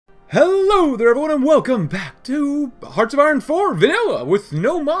Hello there everyone and welcome back to Hearts of Iron 4 Vanilla with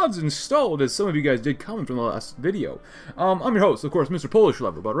no mods installed, as some of you guys did comment from the last video. I'm your host, of course, Mr. Polish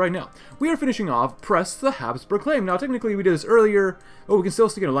Lover, but right now we are finishing off Press the Habsburg Claim. Now technically we did this earlier, but we can still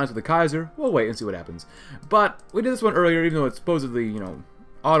stick in alliance with the Kaiser. We'll wait and see what happens. But we did this one earlier even though it supposedly,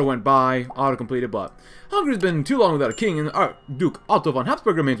 auto went by, auto completed, but Hungary's been too long without a king and Archduke Otto von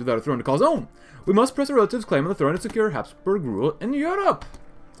Habsburg remains without a throne to call his own. We must press our relatives' claim on the throne and secure Habsburg rule in Europe.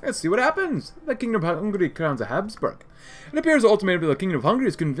 Let's see what happens. The Kingdom of Hungary crowns a Habsburg. It appears ultimately the Kingdom of Hungary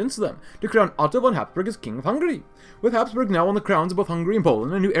has convinced them to crown Otto von Habsburg as King of Hungary. With Habsburg now on the crowns of both Hungary and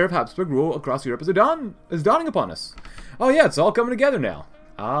Poland, a new era of Habsburg rule across Europe is dawning upon us. Oh yeah, it's all coming together now.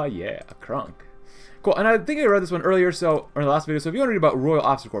 Ah yeah, crunk. Cool, and I think I read this one earlier, or in the last video, so if you want to read about Royal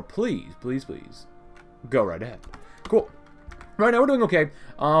Officer Corps, please, go right ahead. Cool. Right now we're doing okay.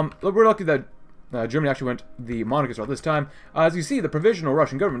 We're lucky that Germany actually went the monarchist route this time. As you see, the provisional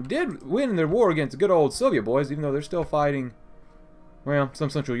Russian government did win their war against the good old Soviet boys, even though they're still fighting, well, some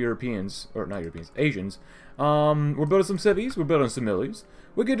Central Europeans, or not Europeans, Asians. We're building some civies, we're building some millies.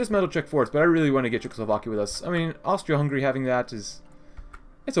 We could dismantle Czech forts, but I really want to get Czechoslovakia with us. I mean, Austria-Hungary having that is,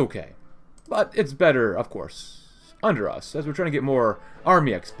 it's okay. But it's better, of course, under us, as we're trying to get more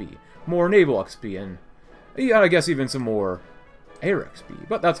army XP, more naval XP, and yeah, I guess even some more air XP,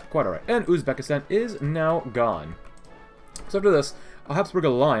 but that's quite alright. And Uzbekistan is now gone. So after this, a Habsburg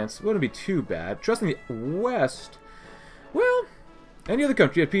alliance wouldn't be too bad. Trusting the West, well, any other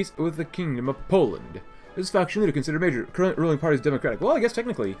country at peace with the Kingdom of Poland. This faction leader considered major. Current ruling party is democratic. Well, I guess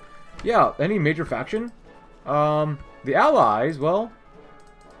technically, yeah, any major faction. The Allies, well,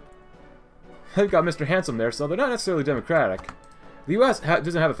 they've got Mr. Handsome there, so they're not necessarily democratic. The U.S.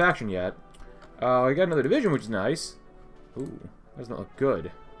 doesn't have a faction yet. We got another division, which is nice. Ooh. Does not look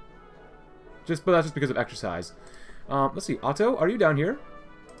good. But that's just because of exercise. Let's see. Otto, are you down here?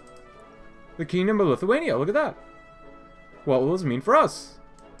 The Kingdom of Lithuania. Look at that. What will this mean for us?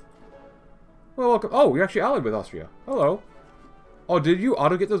 Well, welcome. Oh, you're actually allied with Austria. Hello. Oh, did you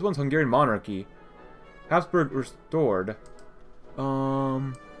auto get those ones? Hungarian monarchy. Habsburg restored.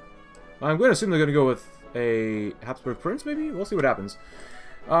 I'm going to assume they're going to go with a Habsburg prince, maybe? We'll see what happens.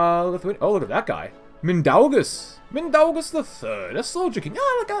 Lithuania. Oh, look at that guy. Mindaugas the Third, a soldier king.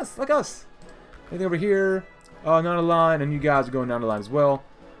 Oh, like us. Anything over here? Not a line, and you guys are going down the line as well.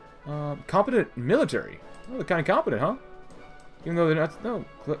 Competent military. Oh, they're kind of competent, huh? Even though they're not. No,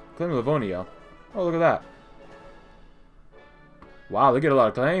 claim Livonia. Oh, look at that. Wow, they get a lot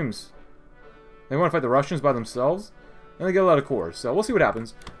of claims. They want to fight the Russians by themselves, and they get a lot of cores. So we'll see what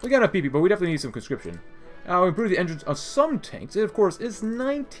happens. We got enough PP, but we definitely need some conscription. We improve the engines of some tanks. It, of course, is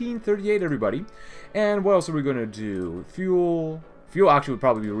 1938, everybody. And what else are we going to do? Fuel. Fuel actually would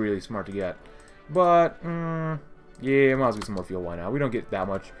probably be really smart to get. But, yeah, might as well get some more fuel. Why not? We don't get that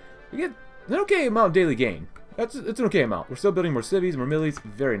much. We get an okay amount of daily gain. It's an okay amount. We're still building more civies, more millies.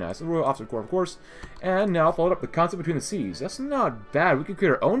 Very nice. The Royal Officer Corps, of course. And now, followed up the concept between the seas. That's not bad. We could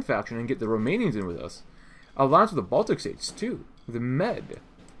create our own faction and get the Romanians in with us. Alliance with the Baltic states, too. With the Med.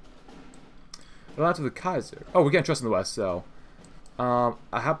 Alliance with the Kaiser. Oh, we can't trust in the West, so. A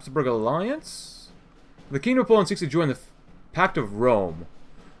Habsburg alliance? The Kingdom of Poland seeks to join the Pact of Rome.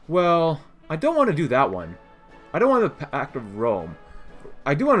 Well, I don't want to do that one. I don't want the Pact of Rome.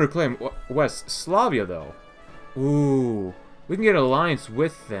 I do want to reclaim West Slavia, though. Ooh. We can get an alliance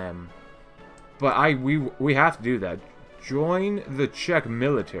with them. But we have to do that. Join the Czech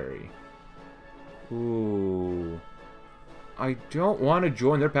military. Ooh. I don't want to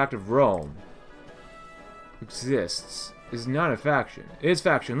join their Pact of Rome. Exists, is not a faction. Is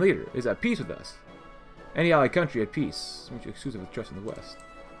faction leader, is at peace with us. Any allied country at peace, which is exclusive with trust in the West.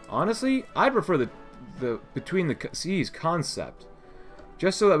 Honestly, I'd prefer the between the seas concept,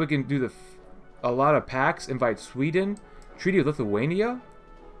 just so that we can do a lot of pacts. Invite Sweden, treaty with Lithuania,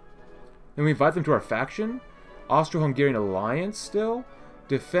 then we invite them to our faction. Austro-Hungarian alliance still.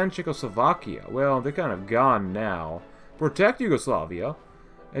 Defend Czechoslovakia. Well, they're kind of gone now. Protect Yugoslavia.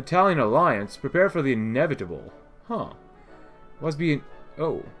 Italian alliance. Prepare for the inevitable. Huh. Must be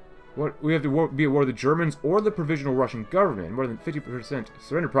oh. What, we have to be at war with the Germans or the provisional Russian government. More than 50%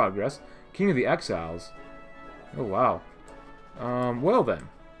 surrender progress. King of the Exiles. Oh, wow. Well then.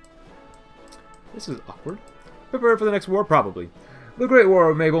 This is awkward. Prepare for the next war? Probably. The Great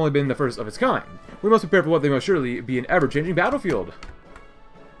War may have only been the first of its kind. We must prepare for what they must surely be an ever-changing battlefield.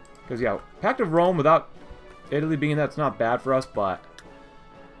 Because, yeah, Pact of Rome without Italy being that's not bad for us, but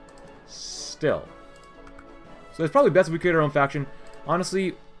still. So it's probably best if we create our own faction.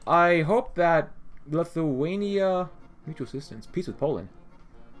 Honestly, I hope that Lithuania... Mutual assistance. Peace with Poland.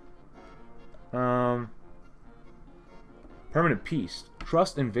 Permanent peace.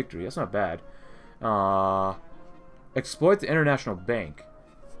 Trust and victory. That's not bad. Exploit the International Bank.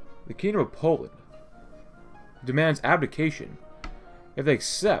 The Kingdom of Poland demands abdication. If they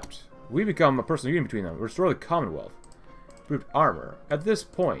accept, we become a personal union between them. Restore the Commonwealth. Improved armor. At this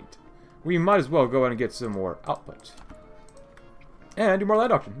point, we might as well go out and get some more output. And do more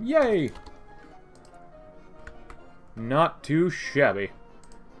land auction. Yay! Not too shabby.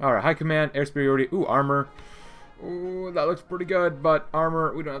 Alright, high command, air superiority. Ooh, armor. Ooh, that looks pretty good, but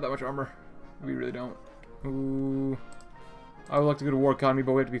armor, we don't have that much armor. We really don't. Ooh. I would like to go to war economy,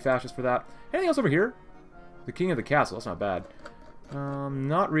 but we have to be fascist for that. Anything else over here? The king of the castle, that's not bad.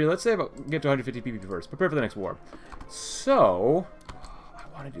 Not really. Let's say about get to 150 PP first. Prepare for the next war. So,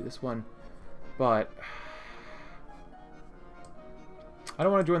 I want to do this one, but I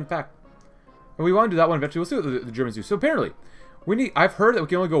don't want to join the pack. And we want to do that one eventually. We'll see what the Germans do. So apparently, we need. I've heard that we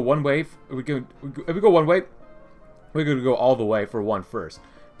can only go one way. If we go one way, we're going to go all the way for one first.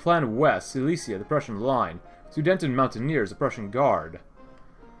 Plan west, Silesia, the Prussian line. Sudeten Mountaineers, the Prussian Guard.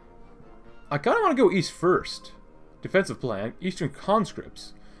 I kind of want to go east first. Defensive plan, Eastern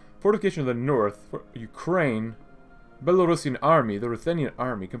Conscripts. Fortification of the north, for Ukraine. Belarusian Army, the Ruthenian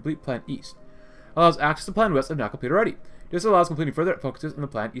Army. Complete plan east. Allows access to plan west and not complete already. This allows completing further focuses on the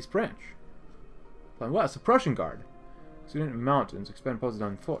plan east branch. Plan west, the Prussian Guard. Student Mountains, expand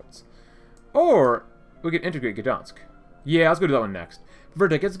Potsdam forts. Or, we can integrate Gdansk. Yeah, let's go do that one next. For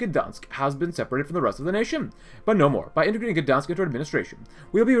decades, Gdansk has been separated from the rest of the nation. But no more. By integrating Gdansk into our administration,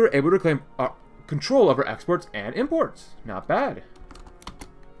 we'll be able to claim control over exports and imports. Not bad.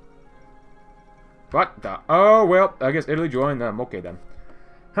 What the? Oh, well, I guess Italy joined them. Okay, then.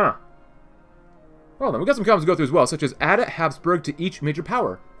 Huh. Well, then, we got some comments to go through as well, such as add a Habsburg to each major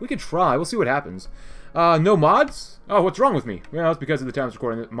power. We could try. We'll see what happens. No mods? Oh, what's wrong with me? Well, it's because of the time it's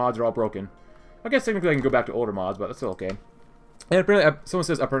recording. The mods are all broken. I guess technically I can go back to older mods, but that's still okay. And apparently, someone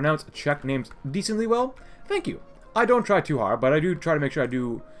says I pronounce Czech names decently well. Thank you. I don't try too hard, but I do try to make sure I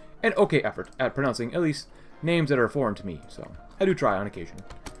do an okay effort at pronouncing at least names that are foreign to me. So I do try on occasion.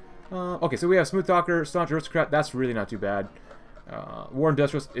 Okay, so we have Smooth Talker, Staunch Aristocrat. That's really not too bad. War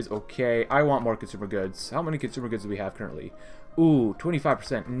Industrialist is okay. I want more consumer goods. How many consumer goods do we have currently? Ooh,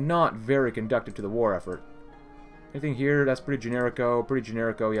 25%. Not very conductive to the war effort. Anything here? That's pretty generico. Pretty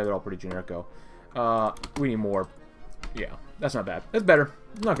generico. Yeah, they're all pretty generico. We need more. Yeah, that's not bad. That's better.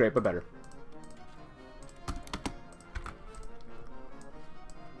 Not great, but better.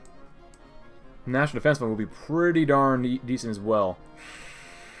 National Defense Fund will be pretty darn decent as well.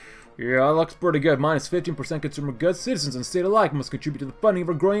 Yeah, that looks pretty good. Minus 15% consumer goods. Citizens and state alike must contribute to the funding of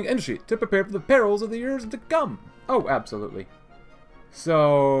our growing industry to prepare for the perils of the years to come. Oh, absolutely.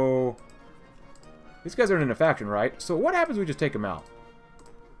 So, these guys aren't in a faction, right? So what happens if we just take them out?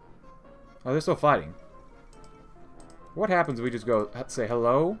 Oh, they're still fighting. What happens if we just go say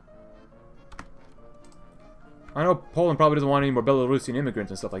hello? I know Poland probably doesn't want any more Belarusian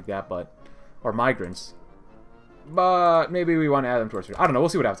immigrants and stuff like that, but... or migrants. But maybe we want to add them to our sphere. I don't know. We'll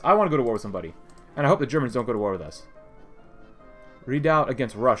see what happens. I want to go to war with somebody. And I hope the Germans don't go to war with us. Redoubt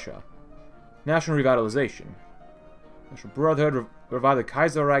against Russia. National revitalization. National Brotherhood. Revive the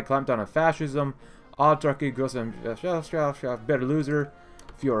Kaiserreich. Clamp down on fascism. Autarky. Better loser.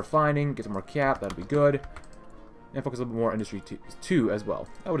 Fuel refining. Get some more cap. That'll be good. And focus a little bit more on industry too as well.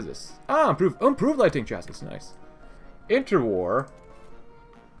 Oh, what is this? Ah, improved lighting chassis. Nice. Interwar.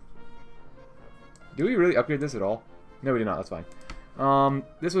 Do we really upgrade this at all? No, we did not. That's fine.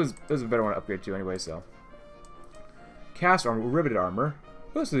 This was a better one to upgrade to anyway. So, cast armor, riveted armor.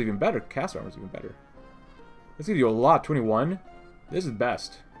 Oh, this is even better. Cast armor is even better. This gives you a lot. 21. This is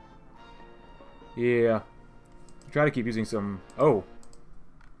best. Yeah. Try to keep using some. Oh.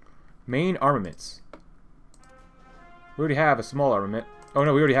 Main armaments. We already have a small armament. Oh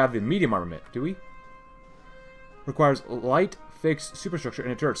no, we already have the medium armament. Do we? Requires light fixed superstructure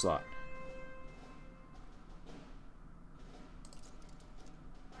in a turret slot.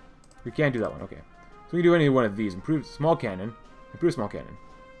 We can't do that one, okay. So we can do any one of these. Improve small cannon. Improve small cannon.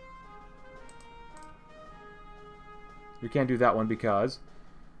 We can't do that one because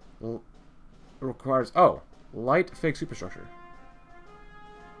it requires, oh, light fixed superstructure.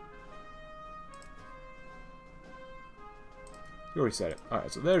 You already said it.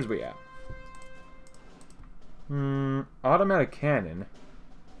 Alright, so there's where we at. Automatic cannon.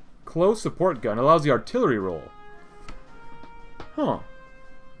 Close support gun allows the artillery roll. Huh.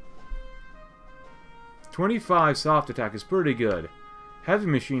 25 soft attack is pretty good. Heavy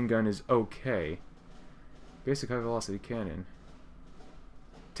machine gun is okay. Basic high velocity cannon.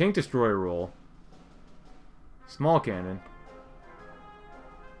 Tank destroyer roll. Small cannon.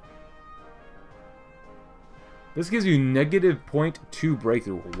 This gives you negative 0.2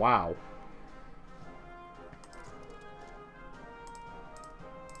 breakthrough. Wow.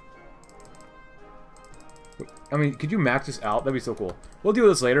 I mean, could you max this out? That'd be so cool. We'll deal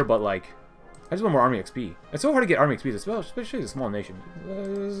with this later, but like, I just want more army XP. It's so hard to get army XP, especially as a small nation.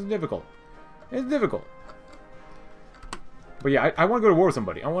 It's difficult. It's difficult. But yeah, I want to go to war with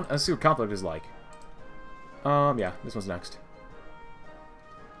somebody. Let's see what conflict is like. Yeah, this one's next.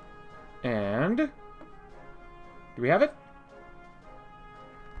 And do we have it?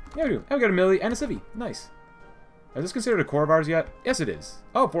 Yeah, we do. And we got a melee and a civvy. Nice. Is this considered a core of ours yet? Yes, it is.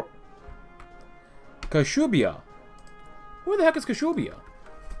 Oh, for Kashubia. Who the heck is Kashubia?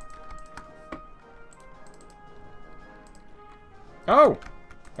 Oh,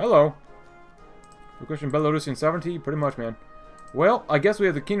 hello. We question Belarusian sovereignty? Pretty much, man. Well, I guess we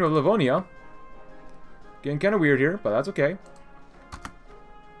have the Kingdom of Livonia. Getting kind of weird here, but that's okay.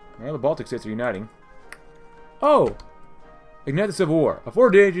 Well, the Baltic states are uniting. Oh! Ignite the Civil War. A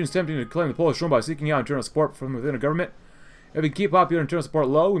foreign agent is attempting to claim the Polish throne by seeking out internal support from within a government. If we keep popular internal support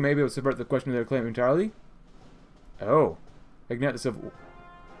low, we may be able to subvert the question of their claim entirely. Oh. Ignite the Civil War.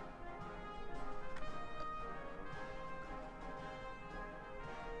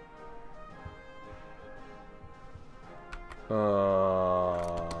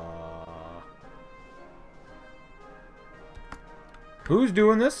 Who's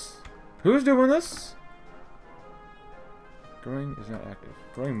doing this? Who's doing this? Growing is not active.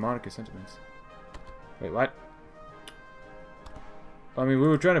 Growing monarchist sentiments. Wait, what? I mean, we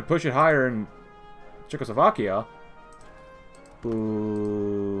were trying to push it higher in Czechoslovakia.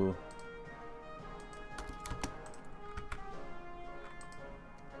 Boo.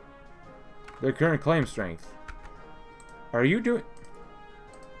 Their current claim strength. Are you doing...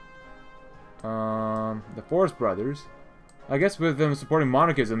 the Forest Brothers. I guess with them supporting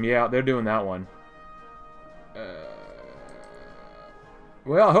monarchism, yeah, they're doing that one.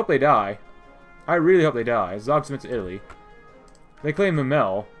 Well, I hope they die. I really hope they die. Zog submits to Italy. They claim the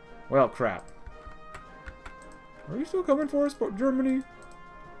Mel. Well, crap. Are you still coming for us, Germany?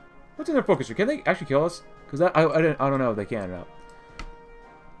 What's in their focus here? Can they actually kill us? Because I don't know if they can or not.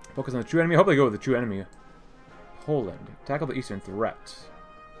 Focus on the true enemy. I hope they go with the true enemy. Poland. Tackle the eastern threat.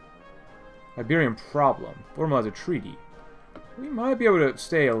 Iberian problem. Formalize a treaty. We might be able to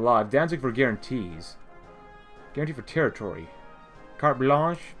stay alive. Danzig for guarantees. Guarantee for territory. Carte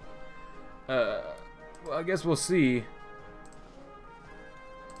blanche. Well, I guess we'll see.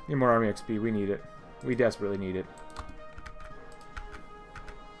 Need more army XP. We need it. We desperately need it.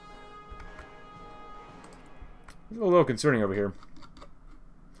 It's a little concerning over here.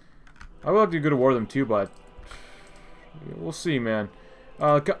 I would like to go to war with them too, but we'll see, man.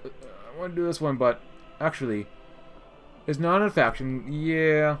 I want to do this one, but actually, it's not a faction.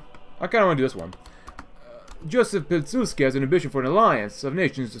 Yeah, I kind of want to do this one. Joseph Pilsudski has an ambition for an alliance of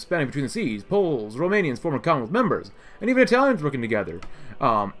nations spanning between the seas. Poles, Romanians, former Commonwealth members, and even Italians working together.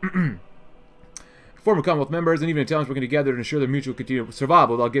 Former Commonwealth members and even Italians working together to ensure their mutual continued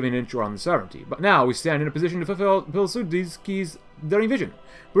survival without giving an inch on the sovereignty. But now we stand in a position to fulfill Pilsudski's daring vision.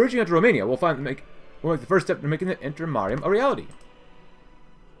 We're reaching out to Romania. We'll make the first step to making the Intermarium a reality.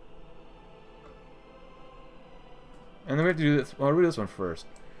 And then we have to do this. Well, I'll read this one first.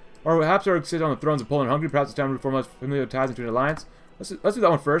 Or Habsburg sit on the thrones of Poland and Hungary. Perhaps it's time to reform familiar ties into an alliance. Let's do that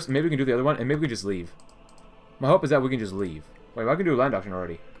one first. Maybe we can do the other one, and maybe we can just leave. My hope is that we can just leave. Wait, I can do a land auction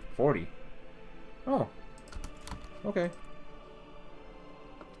already. 40. Oh. Okay.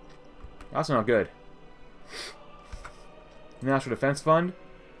 That's not good. National Defense Fund.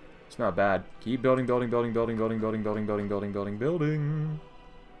 It's not bad. Keep building, building, building, building, building, building, building, building, building, building, building.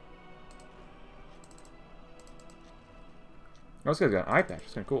 Oh, this guy's got an eye patch.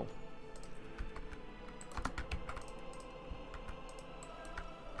 It's kind of cool.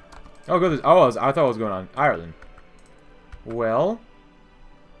 Oh, go this. Oh, I thought it was going on Ireland. Well,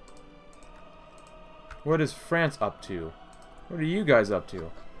 what is France up to? What are you guys up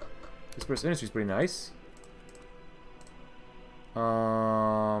to? Dispersed industry's pretty nice.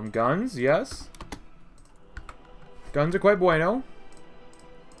 Guns, yes. Guns are quite bueno.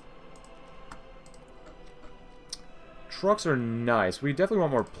 Trucks are nice. We definitely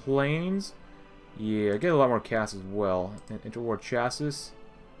want more planes. Yeah, get a lot more cast as well. Interwar chassis.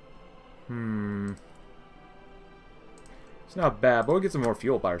 It's not bad, but we'll get some more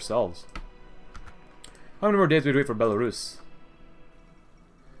fuel by ourselves. How many more days do we wait for Belarus?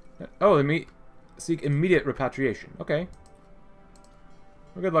 Oh, they seek immediate repatriation. Okay.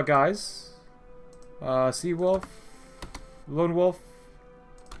 Well, good luck, guys. Sea Wolf. Lone Wolf.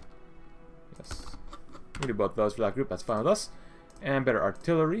 Yes. We do both of those for that group. That's fine with us. And better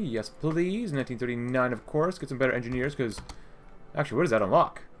artillery, yes please. 1939, of course. Get some better engineers, because... Actually, what does that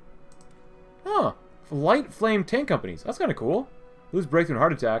unlock? Huh. Light flame tank companies. That's kind of cool. Lose breakthrough and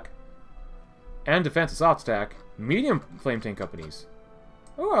heart attack. And defense and soft attack. Medium flame tank companies.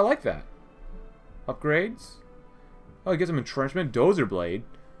 Oh, I like that. Upgrades. Oh, it gives them entrenchment. Dozer blade.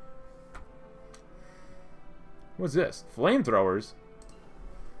 What's this? Flamethrowers.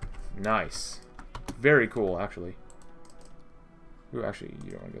 Nice. Very cool, actually. Ooh, actually,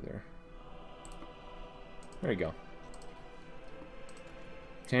 you don't want to go there. There you go.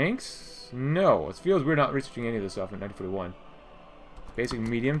 Tanks? No. It feels weird not researching any of this stuff in 1941. Basic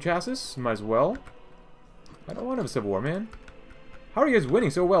medium chassis? Might as well. I don't want to have a civil war, man. How are you guys winning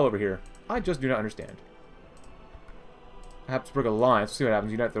so well over here? I just do not understand. Habsburg Alliance. Let's see what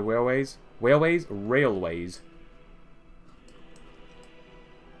happens. Unite the railways. Railways.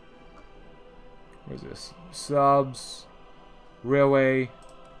 What is this? Subs. Railway.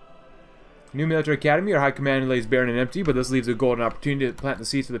 New military academy. Our high command lays barren and empty, but this leaves a golden opportunity to plant the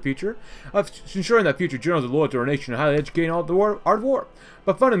seeds for the future of ensuring that future generals are loyal to our nation and highly educated in art of war.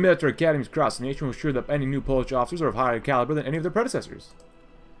 But funding military academies across the nation will ensure that any new Polish officers are of higher caliber than any of their predecessors.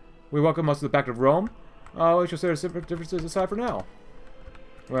 We welcome us to the Pact of Rome. We shall set our separate differences aside for now.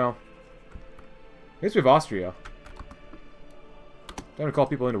 Well, I guess we have Austria. Time to call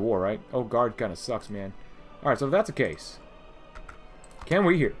people into war, right? Oh, guard kind of sucks, man. Alright, so if that's the case, can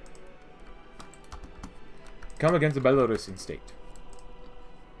we here come against the Belarusian state?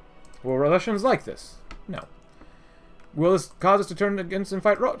 Will Russians like this? No. Will this cause us to turn against and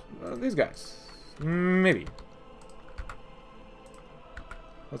fight these guys? Maybe.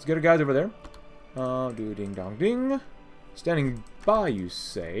 Let's get our guys over there. Do ding dong ding. Standing by, you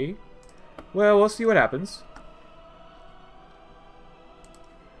say? Well, we'll see what happens.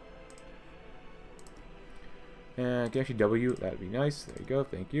 And can actually W, that'd be nice. There you go,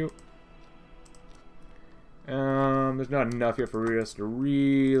 thank you. There's not enough here for us to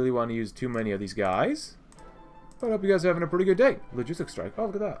really want to use too many of these guys. But I hope you guys are having a pretty good day. Logistics strike. Oh,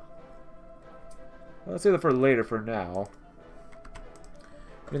 look at that. Well, let's save that for later for now.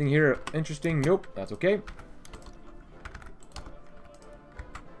 Anything here interesting? Nope, that's okay.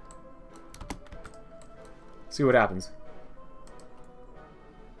 See what happens.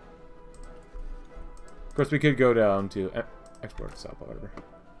 Of course, we could go down to export stuff, whatever.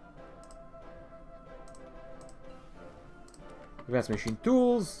 Advanced machine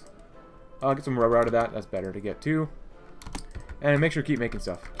tools. I'll get some rubber out of that. That's better to get too. And make sure to keep making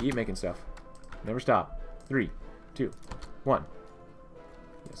stuff. Keep making stuff. Never stop. 3, 2, 1.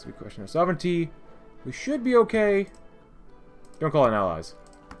 Yes, we question our sovereignty. We should be okay. Don't call in allies.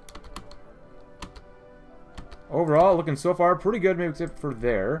 Overall, looking so far pretty good, maybe except for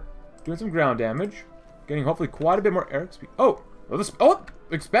there. Doing some ground damage. Getting hopefully quite a bit more air speed. Oh!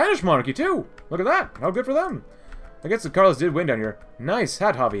 The Spanish monarchy too! Look at that! How good for them! I guess the Carlos did win down here. Nice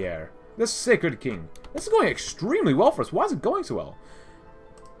hat, Javier. The sacred king. This is going extremely well for us. Why is it going so well?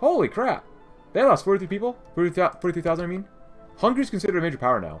 Holy crap. They lost 43 people? 43,000, I mean. Hungary's considered a major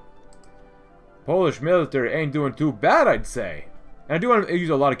power now. Polish military ain't doing too bad, I'd say. And I do want to use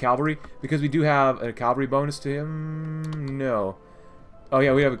a lot of cavalry, because we do have a cavalry bonus to him. No. Oh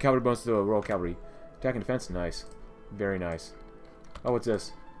yeah, we have a cavalry bonus to the Royal Cavalry. Attack and defense, nice. Very nice. Oh, what's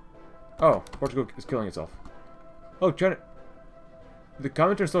this? Oh, Portugal is killing itself. Oh, China. The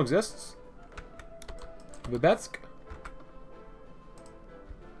Comintern still exists? Vibetsk?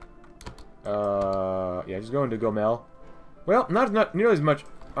 Yeah, just going to Gomel. Well, not nearly as much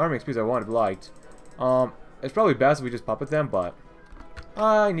army XP as I would have liked. It's probably best if we just puppet them, but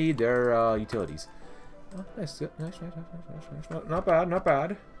I need their utilities. Oh, nice. Not bad, not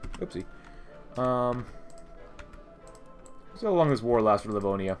bad. Oopsie. So long this war lasts for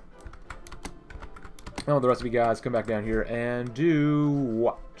Livonia. Oh, the rest of you guys come back down here and do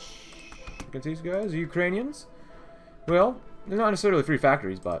what? Against these guys, the Ukrainians? Well, they're not necessarily free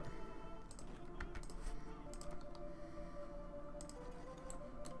factories, but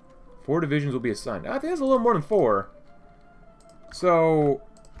 4 divisions will be assigned. I think it's a little more than 4. So,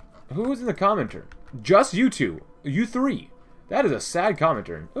 who's in the Comintern? Just you two. You 3. That is a sad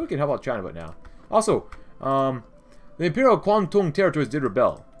Comintern. Oh, we can help out China but now. Also, the Imperial Kwantung territories did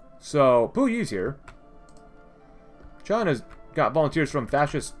rebel. So, Puyi's here. China's got volunteers from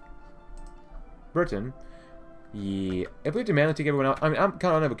fascist Britain. Yeah. If we have to manually take everyone out, I mean, I'm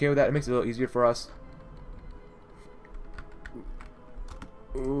kind of okay with that. It makes it a little easier for us.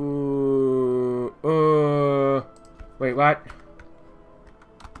 Wait, what?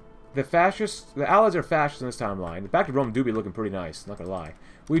 The Allies are fascists in this timeline. The Pact of Rome do be looking pretty nice, not gonna lie.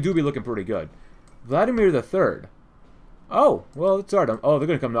 We do be looking pretty good. Vladimir III. Oh, well, it's our dumb. Oh, they're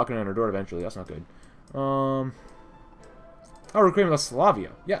gonna come knocking on our door eventually. That's not good. Oh, we're claiming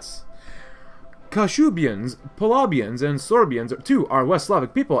Slavia. Yes. Kashubians, Polabians, and Sorbians, too, are West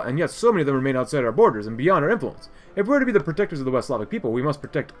Slavic people, and yet so many of them remain outside our borders and beyond our influence. If we're to be the protectors of the West Slavic people, we must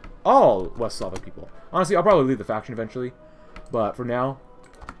protect all West Slavic people. Honestly, I'll probably leave the faction eventually, but for now,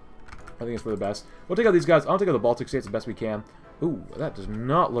 I think it's for the best. We'll take out these guys. I'll take out the Baltic states the best we can. Ooh, that does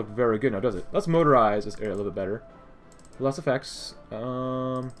not look very good now, does it? Let's motorize this area a little bit better. Less effects.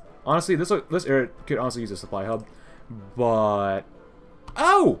 Honestly, this area could honestly use a supply hub, but...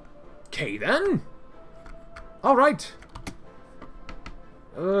 Oh! Okay, then. All right.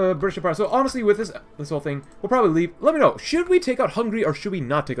 British Empire. So honestly, with this whole thing, we'll probably leave. Let me know. Should we take out Hungary or should we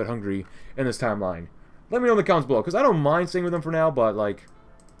not take out Hungary in this timeline? Let me know in the comments below, because I don't mind staying with them for now, but like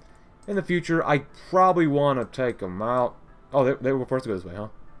in the future, I probably want to take them out. Oh, they were forced to go this way, huh?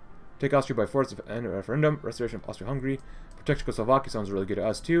 Take Austria by force and referendum. Restoration of Austria-Hungary. Protect Czechoslovakia sounds really good to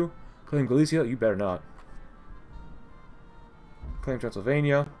us too. Claim Galicia. You better not. Claim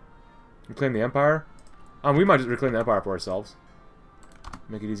Transylvania. Reclaim the Empire. We might just reclaim the Empire for ourselves.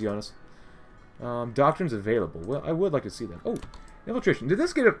 Make it easy on us. Doctrines available. Well, I would like to see them. Oh, infiltration. Did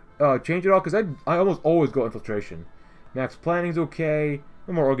this get changed at all? Because I almost always go infiltration. Max planning's okay.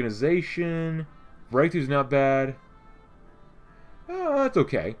 No more organization. Breakthrough's not bad. That's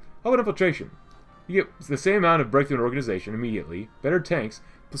okay. How about infiltration? You get the same amount of breakthrough and organization immediately. Better tanks.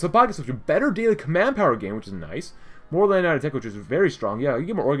 Supply consumption. Better daily command power gain, which is nice. More land out of tech, which is very strong. Yeah, you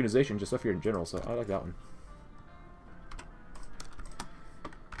get more organization, just stuff here in general, so I like that one.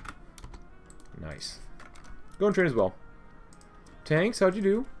 Nice. Go and train as well. Tanks, how'd you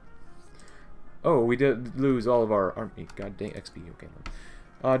do? Oh, we did lose all of our army. God dang, XP.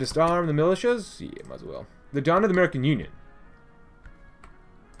 Okay. Disarm the militias? Yeah, might as well. The dawn of the American Union.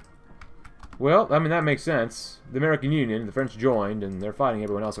 Well, I mean, that makes sense. The American Union, the French joined, and they're fighting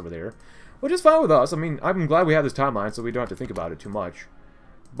everyone else over there. Which is fine with us. I mean, I'm glad we have this timeline, so we don't have to think about it too much.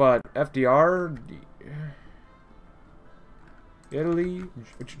 But FDR... Italy...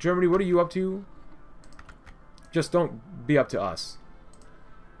 Germany, what are you up to? Just don't be up to us.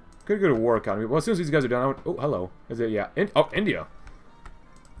 Could go to war economy. Well, as soon as these guys are done, I would... Oh, hello. Is it... Yeah. Oh, India.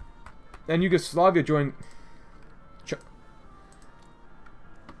 And Yugoslavia joined...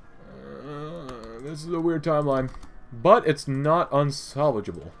 This is a weird timeline. But it's not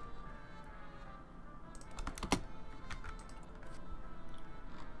unsalvageable.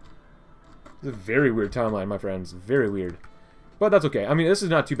 It's a very weird timeline, my friends. Very weird. But that's okay. I mean, this is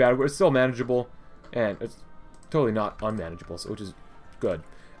not too bad. It's still manageable. And it's totally not unmanageable, so, which is good.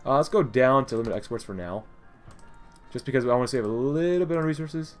 Let's go down to limit exports for now. Just because I want to save a little bit on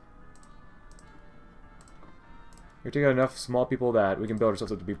resources. We're taking out enough small people that we can build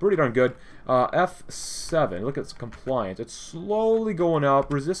ourselves up to be pretty darn good. F7. Look at its compliance. It's slowly going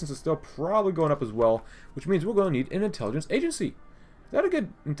up. Resistance is still probably going up as well, which means we're going to need an intelligence agency. Is that a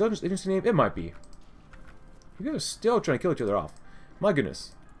good intelligence agency name? It might be. You guys are still trying to kill each other off. My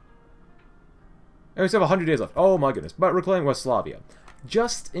goodness. And we still have 100 days left. Oh my goodness. But reclaim Westslavia.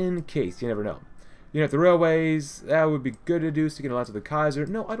 Just in case. You never know. You know, the railways, that would be good to do. Sticking alliance with the Kaiser.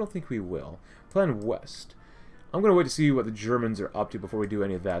 No, I don't think we will. Plan West. I'm going to wait to see what the Germans are up to before we do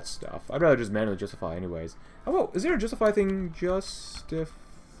any of that stuff. I'd rather just manually justify anyways. How about, is there a justify thing?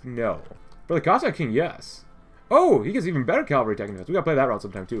 No. For the Cossack King, yes. Oh, he gets even better cavalry attack defense. We gotta play that round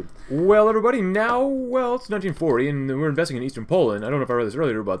sometime too. Well, everybody, now, well, it's 1940, and we're investing in Eastern Poland. I don't know if I read this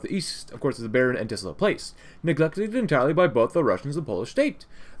earlier, but the East, of course, is a barren and desolate place, neglected entirely by both the Russians and the Polish state.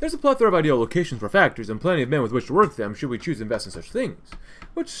 There's a plethora of ideal locations for factories, and plenty of men with which to work them should we choose to invest in such things.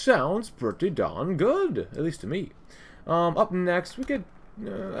 Which sounds pretty darn good, at least to me. Up next, we could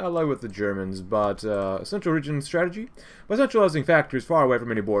ally with the Germans, but Central Region strategy. By centralizing factories far away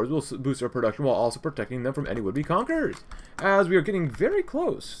from any borders, we'll boost our production while also protecting them from any would-be conquerors. As we are getting very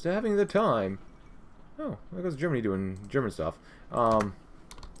close to having the time. Oh, there goes Germany doing German stuff.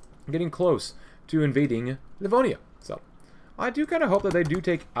 Getting close to invading Livonia. So, I do kind of hope that they do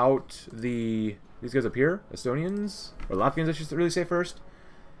take out these guys up here, Estonians or Latvians, I should really say first,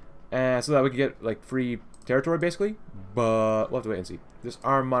 and so that we can get like free territory, basically, but we'll have to wait and see.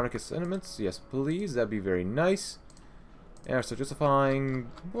 Disarm monarchist sentiments, yes please, that'd be very nice. And so justifying,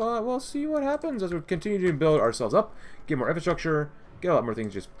 well, we'll see what happens as we continue to build ourselves up, get more infrastructure, get a lot more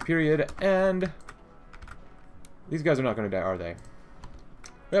things, just period, and these guys are not going to die, are they?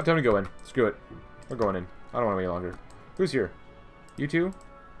 We have time to go in. Screw it. We're going in. I don't want to wait longer. Who's here? You two?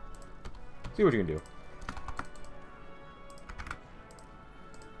 See what you can do.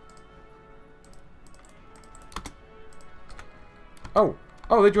 Oh!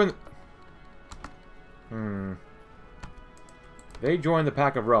 Oh, they joined... They joined the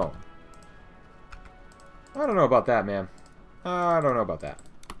Pack of Rome. I don't know about that, man. I don't know about that.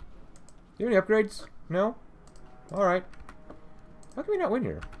 Do you have any upgrades? No? Alright. How can we not win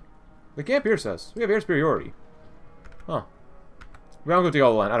here? They can't pierce us. We have air superiority. Huh. Well, I'm going to take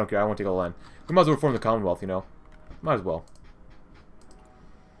all the land. I don't care. I won't take all the land. We might as well reform the Commonwealth, you know. Might as well.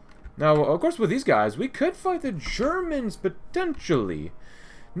 Now, of course, with these guys, we could fight the Germans, potentially.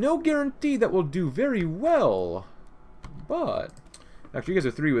 No guarantee that we'll do very well. But... Actually, you guys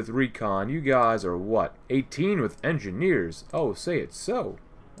are 3 with recon. You guys are, what? 18 with engineers. Oh, say it so.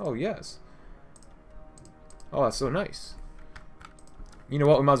 Oh, yes. Oh, that's so nice. You know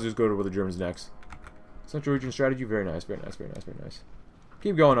what? We might as well just go to where the Germans next. Central region strategy. Very nice, very nice, very nice, very nice.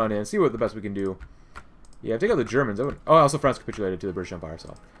 Keep going on in. See what the best we can do. Yeah, take out the Germans. Oh, also France capitulated to the British Empire,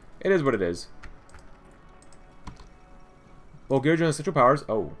 so... It is what it is. Bulgaria joined the Central Powers.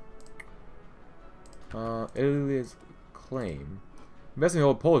 Oh. Italy's claim. Investing in the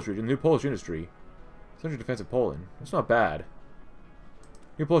old Polish region, the new Polish industry. Central defense of Poland. That's not bad.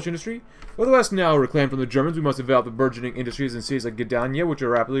 New Polish industry? With the West now reclaimed from the Germans, we must develop the burgeoning industries in cities like Gdynia, which are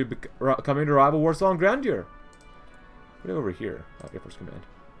rapidly coming to rival Warsaw in grandeur. What do we have over here? Oh, Air Force Command.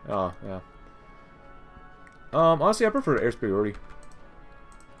 Oh, yeah. Honestly, I prefer air superiority.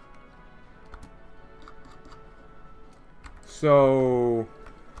 So...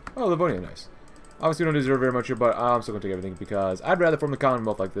 Oh, Livonia, nice. Obviously, we don't deserve very much here, but I'm still going to take everything because I'd rather form the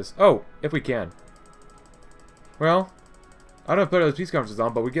Commonwealth like this. Oh, if we can. Well, I don't put other peace conferences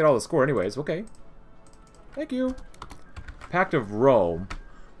on, but we get all the score anyways. Okay. Thank you. Pact of Rome.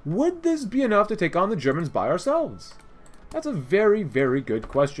 Would this be enough to take on the Germans by ourselves? That's a very, very good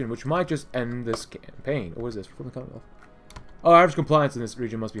question, which might just end this campaign. What is this? From the Commonwealth. Oh, average compliance in this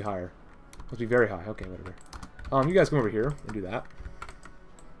region must be higher. Must be very high. Okay, whatever. You guys come over here and do that.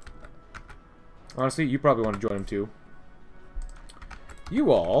 Honestly, you probably want to join them too.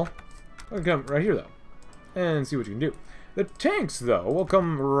 You all can come right here, though, and see what you can do. The tanks, though, will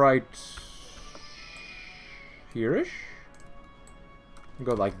come right here-ish.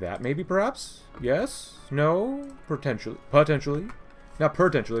 Go like that, maybe, perhaps? Yes? No? Potentially. Potentially. Not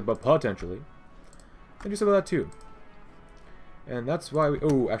potentially, but potentially. And do some of that, too. And that's why we...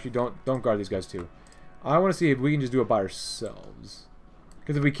 Oh, actually, don't guard these guys, too. I want to see if we can just do it by ourselves.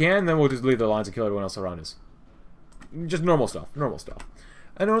 Because if we can, then we'll just leave the lines and kill everyone else around us. Just normal stuff. Normal stuff.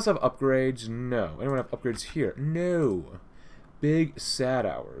 Anyone else have upgrades? No. Anyone have upgrades here? No. Big sad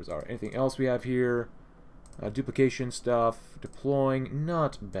hours. Alright, anything else we have here? Duplication stuff. Deploying.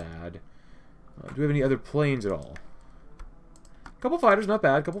 Not bad. Do we have any other planes at all? Couple fighters, not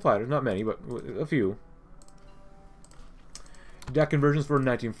bad. Couple fighters, not many, but a few. Deck conversions for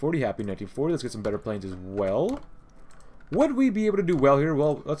 1940. Happy 1940. Let's get some better planes as well. Would we be able to do well here?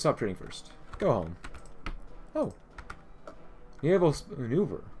 Well, let's stop trading first. Go home. Oh. Naval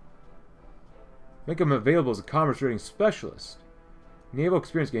maneuver. Make him available as a commerce trading specialist. Naval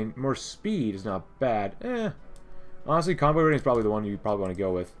experience gain. More speed is not bad. Honestly, convoy rating is probably the one you probably want to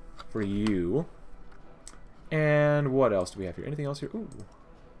go with for you. And what else do we have here? Anything else here? Ooh.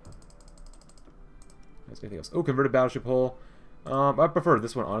 That's anything else. Oh, converted battleship hull. I prefer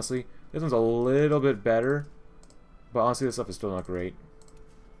this one, honestly. This one's a little bit better. But honestly, this stuff is still not great.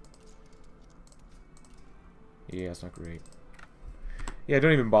 Yeah, it's not great. Yeah,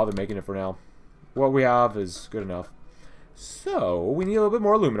 don't even bother making it for now. What we have is good enough. So, we need a little bit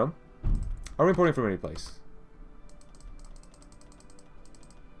more aluminum. Are we importing from any place?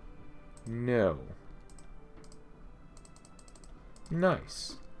 No.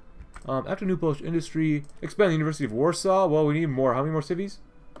 Nice. After new Polish industry, expand the University of Warsaw. Well, we need more. How many more cities?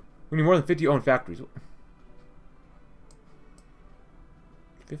 We need more than 50 owned factories.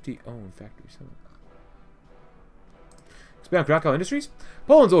 50 owned factories. Expand Krakow Industries.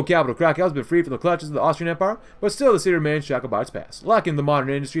 Poland's old capital, Krakow, has been freed from the clutches of the Austrian Empire, but still the city remains shackled by its past. Lacking the modern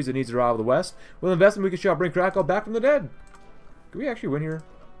industries it needs to rival the West, with investment we can bring Krakow back from the dead. Can we actually win here?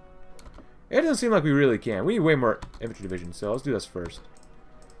 It doesn't seem like we really can. We need way more infantry divisions, so let's do this first.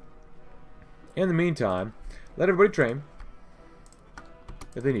 In the meantime, let everybody train.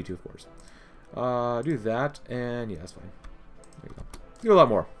 If they need to, of course. Do that, and yeah, that's fine. There you go. Do a lot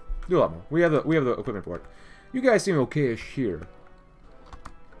more. Do a lot more. We have the equipment for it. You guys seem okay-ish here.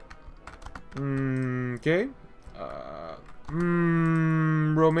 Okay.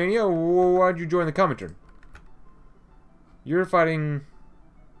 Romania, why'd you join the Comintern? You're fighting...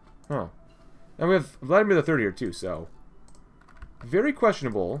 Huh. And we have Vladimir the Third here, too, so... Very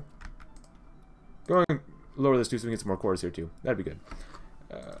questionable. Go and lower this, too, so we can get some more cores here, too. That'd be good.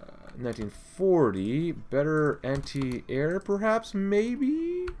 1940. Better anti-air, perhaps?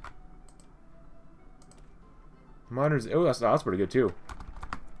 Maybe? Miners. Oh, that's pretty good too.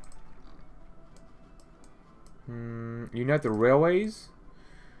 Unite the railways.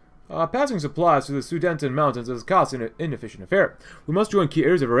 Passing supplies through the Sudeten Mountains is a costly and inefficient affair. We must join key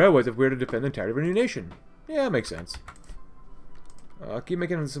areas of our railways if we are to defend the entirety of our new nation. Yeah, makes sense. Keep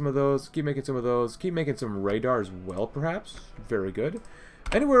making some of those. Keep making some of those. Keep making some radar as well, perhaps. Very good.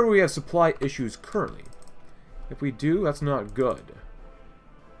 Anywhere where we have supply issues currently. If we do, that's not good.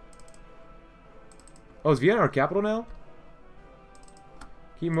 Oh, is Vienna our capital now?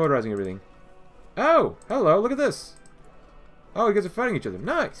 Keep motorizing everything. Oh, hello, look at this. Oh, you guys are fighting each other.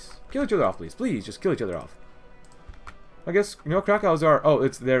 Nice. Kill each other off, please. Please, just kill each other off. I guess, you know, Krakow's our... Oh,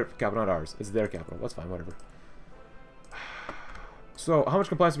 it's their capital, not ours. It's their capital. That's fine, whatever. So, how much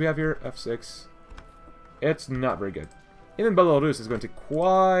compliance do we have here? F6. It's not very good. Even Belarus is going to take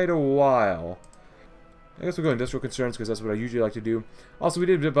quite a while. I guess we'll go industrial concerns because that's what I usually like to do. Also, we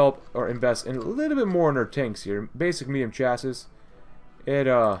did develop or invest in a little bit more in our tanks here. Basic medium chassis. It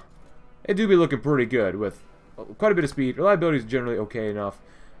do be looking pretty good with quite a bit of speed. Reliability is generally okay enough.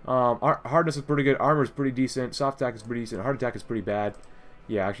 Our hardness is pretty good. Armor is pretty decent. Soft attack is pretty decent. Hard attack is pretty bad.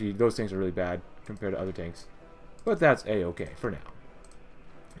 Yeah, actually, those tanks are really bad compared to other tanks. But that's a-okay for now.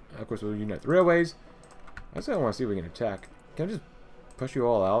 Of course, we'll unite the railways. I just want to see if we can attack. Can I just push you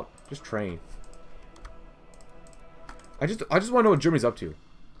all out? Just train. I just want to know what Germany's up to.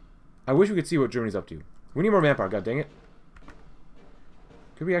 I wish we could see what Germany's up to. We need more manpower, god dang it.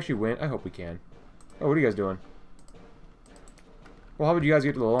 Could we actually win? I hope we can. Oh, what are you guys doing? Well, how about you guys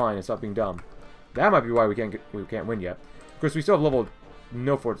get to the line and stop being dumb? That might be why we can't win yet. Of course, we still have level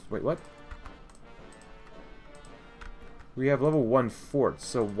no forts. Wait, what? We have level 1 forts,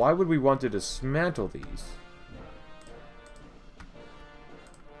 so why would we want to dismantle these?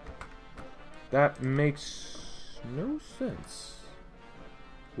 That makes no sense.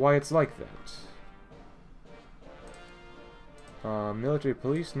 Why it's like that. Military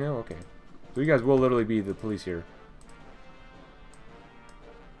police? No? Okay. So you guys will literally be the police here.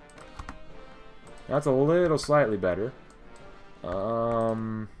 That's a little slightly better.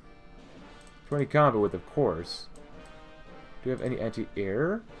 20 combat with, of course. Do we have any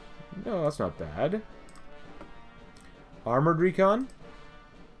anti-air? No, that's not bad. Armored recon?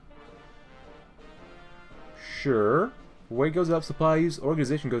 Sure. Weight goes up, supply use,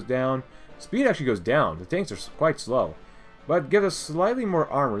 organization goes down. Speed actually goes down. The tanks are quite slow. But give us slightly more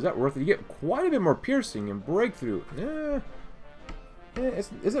armor. Is that worth it? You get quite a bit more piercing and breakthrough.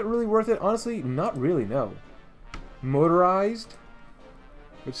 Is it really worth it? Honestly, not really, no. Motorized?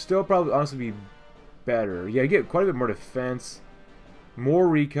 Would still probably honestly be better. Yeah, you get quite a bit more defense. More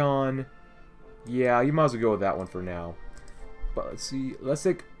recon. Yeah, you might as well go with that one for now. But let's see. Let's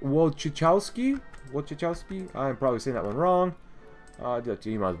take Wojciechowski. I'm probably saying that one wrong. Do that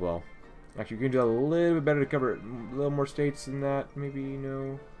to you, might as well. Actually, you can do that a little bit better to cover a little more states than that. Maybe,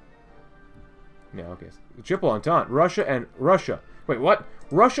 no. No, okay. The Triple Entente. Russia. Wait, what?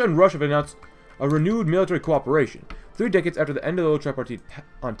 Russia and Russia have announced a renewed military cooperation. 3 decades after the end of the old tripartite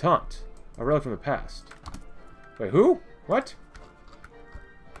Entente. A relic from the past. Wait, who? What?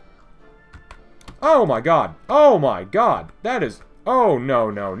 Oh my god. Oh my god. That is... Oh,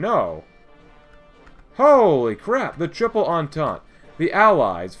 no. Holy crap. The Triple Entente. The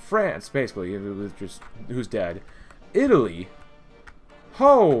Allies. France, basically. Who's dead. Italy.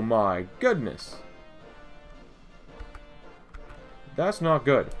 Oh my goodness. That's not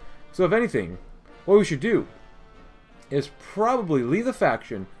good. So if anything, what we should do is probably leave the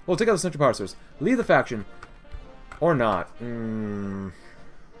faction. Well, take out the central power source. Leave the faction. Or not.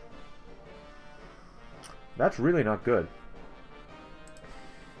 That's really not good.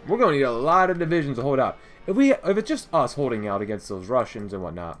 We're going to need a lot of divisions to hold out. If it's just us holding out against those Russians and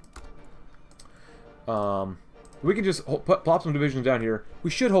whatnot, we can just plop some divisions down here. We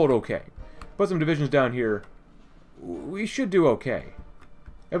should hold okay. Put some divisions down here. We should do okay.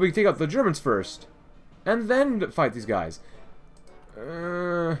 If we can take out the Germans first, and then fight these guys.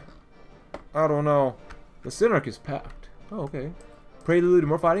 I don't know. The Synerk is packed. Oh, okay. Prelude to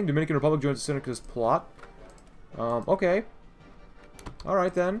more fighting. Dominican Republic joins the Synerk's plot. Okay.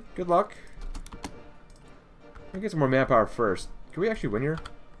 Alright then. Good luck. Let me get some more manpower first. Can we actually win here?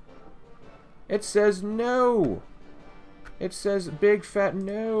 It says no! It says big fat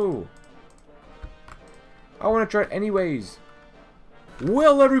no! I want to try it anyways.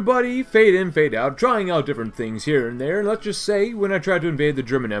 Well, everybody, fade in, fade out, trying out different things here and there. And let's just say, when I tried to invade the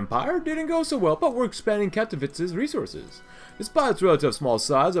German Empire, it didn't go so well, but we're expanding Katowice's resources. Despite its relative small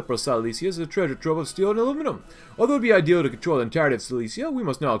size, Upper Silesia is a treasure trove of steel and aluminum. Although it would be ideal to control the entirety of Silesia, we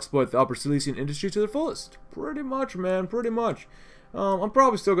must now exploit the Upper Silesian industry to the fullest. Pretty much, man, pretty much. I'm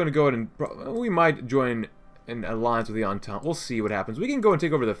probably still going to go ahead and... we might join an alliance with the Entente. We'll see what happens. We can go and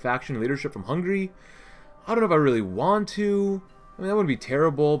take over the faction leadership from Hungary. I don't know if I really want to. I mean, that wouldn't be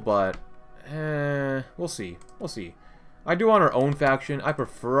terrible, but we'll see. We'll see. I do want our own faction. I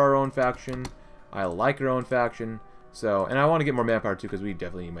prefer our own faction. I like our own faction. So, and I want to get more manpower too, because we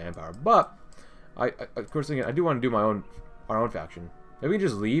definitely need manpower. But of course, I do want to do our own faction. Maybe we can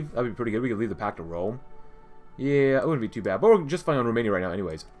just leave. That'd be pretty good. We could leave the Pact of Rome. Yeah, it wouldn't be too bad. But we're just fine on Romania right now,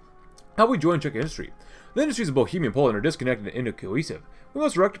 anyways. How we join Czech industry? The industries of Bohemia and Poland are disconnected and incohesive. We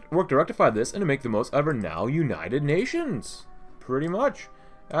must work to rectify this and to make the most of our now united nations. Pretty much,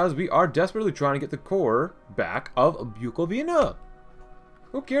 as we are desperately trying to get the core back of Bukovina.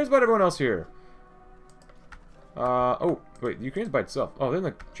 Who cares about everyone else here? Oh, wait, Ukraine's by itself. Oh, then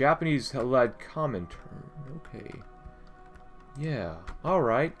the Japanese-led Comintern. Okay. Yeah,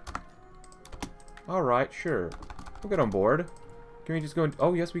 alright. Alright, sure. We'll get on board. Can we just go and...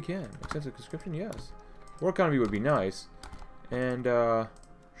 Oh, yes, we can. Extensive conscription, yes. War economy would be nice. And,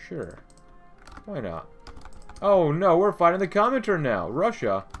 sure. Why not? Oh, no, we're fighting the Comintern now.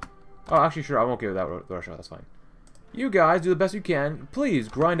 Russia. Oh, actually, sure, I'm okay with that, Russia. That's fine. You guys do the best you can. Please,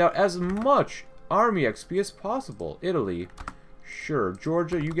 grind out as much army XP as possible. Italy. Sure.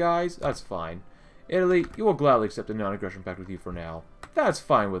 Georgia, you guys, that's fine. Italy, you will gladly accept a non-aggression pact with you for now. That's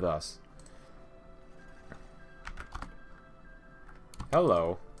fine with us.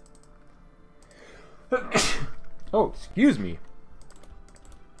 Hello. Oh, excuse me.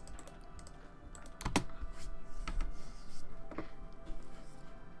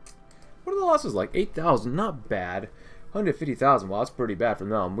 What are the losses like? 8,000, not bad. 150,000, well, that's pretty bad for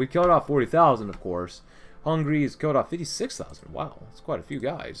them. We killed off 40,000, of course. Hungary's killed off 56,000. Wow, that's quite a few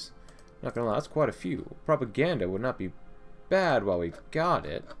guys. Not gonna lie, that's quite a few. Propaganda would not be bad while we got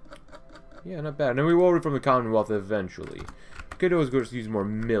it. Yeah, not bad. And then we will reform the Commonwealth eventually. Could always go to use more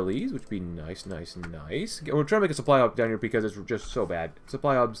millies, which would be nice, nice, nice. We're trying to make a supply hub down here because it's just so bad.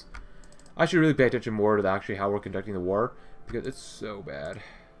 Supply hubs. I should really pay attention more to actually how we're conducting the war because it's so bad.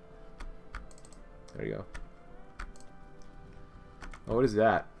 There you go. Oh, what is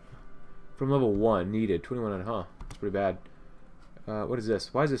that? From level 1, needed. 21, huh? That's pretty bad. What is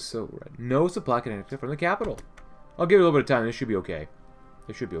this? Why is this so red? No supply connected from the capital. I'll give it a little bit of time. This should be okay.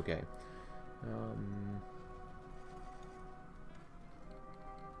 This should be okay.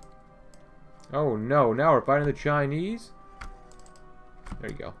 Oh no, now we're fighting the Chinese? There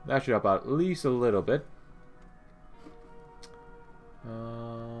you go. That should help out at least a little bit.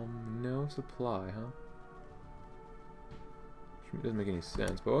 No supply, huh? It doesn't make any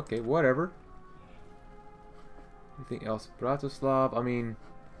sense, but okay, whatever. Anything else? Bratislav, I mean,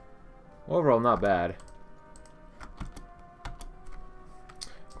 overall not bad.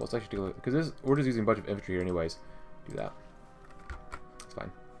 Cool, let's actually take a look, because we're just using a bunch of infantry here anyways. Do that. It's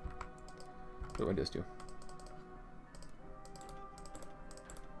fine. What do I just do?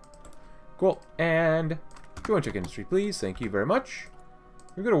 Cool, and join Czech industry, please. Thank you very much.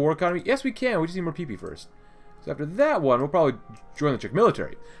 Can we go to war economy? Yes, we can. We just need more PP first. So after that one, we'll probably join the Czech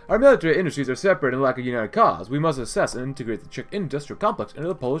military. Our military industries are separate and lack a united cause. We must assess and integrate the Czech industrial complex into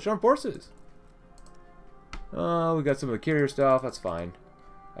the Polish armed forces. We got some of the carrier stuff. That's fine.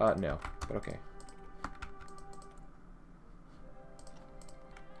 No, but okay.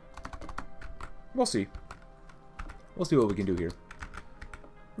 We'll see. We'll see what we can do here.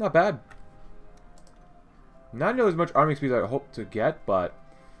 Not bad. Not nearly as much army XP as I hope to get, but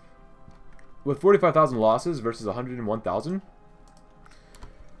with 45,000 losses versus 101,000,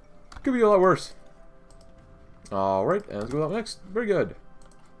 could be a lot worse. Alright, and let's go up next. Very good.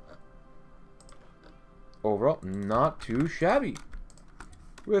 Overall, not too shabby.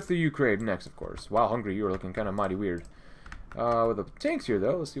 With the Ukraine next, of course. Wow, Hungary, you are looking kind of mighty weird. With the tanks here,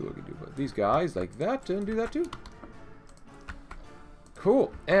 though, let's see what we can do with these guys like that and do that too.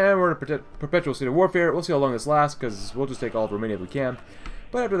 Cool. And we're in a perpetual state of warfare. We'll see how long this lasts, because we'll just take all of Romania if we can.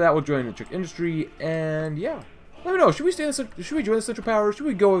 But after that, we'll join the Czech industry, and yeah. Let me know, should we stay in the, should we join the Central Powers? Should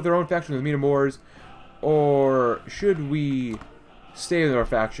we go with our own faction with the Moors? Or should we stay with our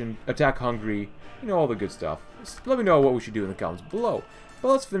faction, attack Hungary, you know, all the good stuff. Just let me know what we should do in the comments below. But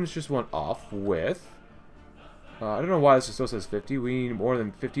let's finish this one off with... I don't know why this still says 50. We need more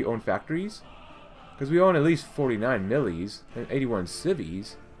than 50 owned factories. Because we own at least 49 millis and 81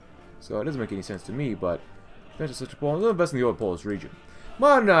 civies. So it doesn't make any sense to me, but... That's such a Poland. We'll invest in the old Polish region.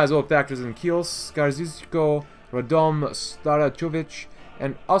 Modernize old factories in Kiel, Skarżysko, Radom, Starachowicz,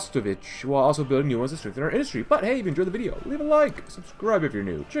 and Ostrovich, while also building new ones to strengthen our industry. But hey, if you enjoyed the video, leave a like, subscribe if you're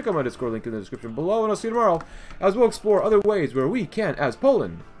new, check out my Discord link in the description below, and I'll see you tomorrow, as we'll explore other ways where we can, as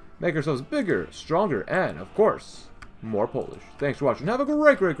Poland, make ourselves bigger, stronger, and, of course, more Polish. Thanks for watching. Have a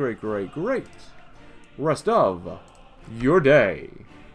great rest of your day.